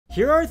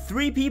Here are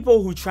 3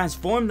 people who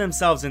transformed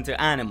themselves into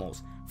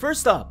animals.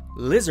 First up,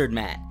 Lizard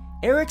Man.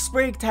 Eric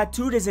Sprague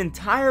tattooed his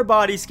entire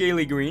body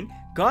scaly green,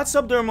 got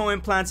subdermal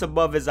implants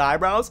above his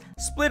eyebrows,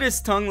 split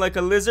his tongue like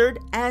a lizard,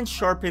 and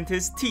sharpened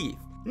his teeth.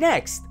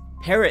 Next,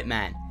 Parrot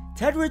Man.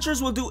 Ted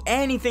Richards will do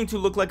anything to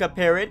look like a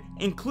parrot,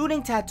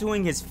 including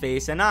tattooing his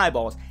face and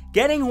eyeballs,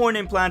 getting horn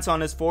implants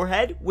on his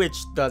forehead, which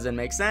doesn't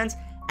make sense,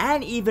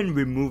 and even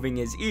removing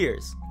his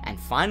ears. And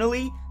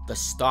finally, the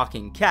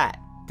Stalking Cat.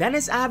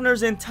 Dennis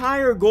Avner's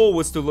entire goal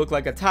was to look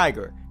like a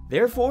tiger.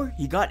 Therefore,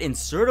 he got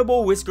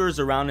insertable whiskers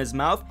around his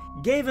mouth,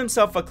 gave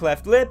himself a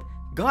cleft lip,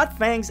 got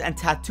fangs, and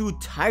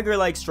tattooed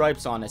tiger-like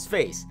stripes on his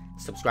face.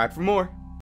 Subscribe for more.